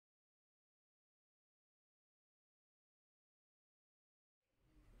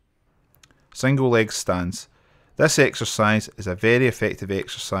single leg stance. This exercise is a very effective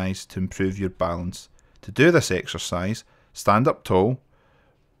exercise to improve your balance. To do this exercise, stand up tall,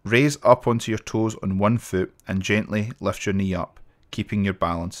 raise up onto your toes on one foot and gently lift your knee up, keeping your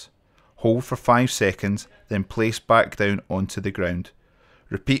balance. Hold for 5 seconds, then place back down onto the ground.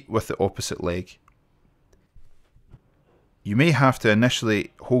 Repeat with the opposite leg. You may have to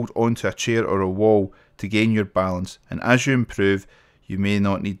initially hold onto a chair or a wall to gain your balance, and as you improve, you may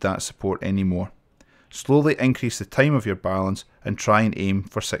not need that support anymore. Slowly increase the time of your balance and try and aim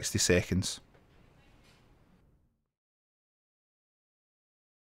for 60 seconds.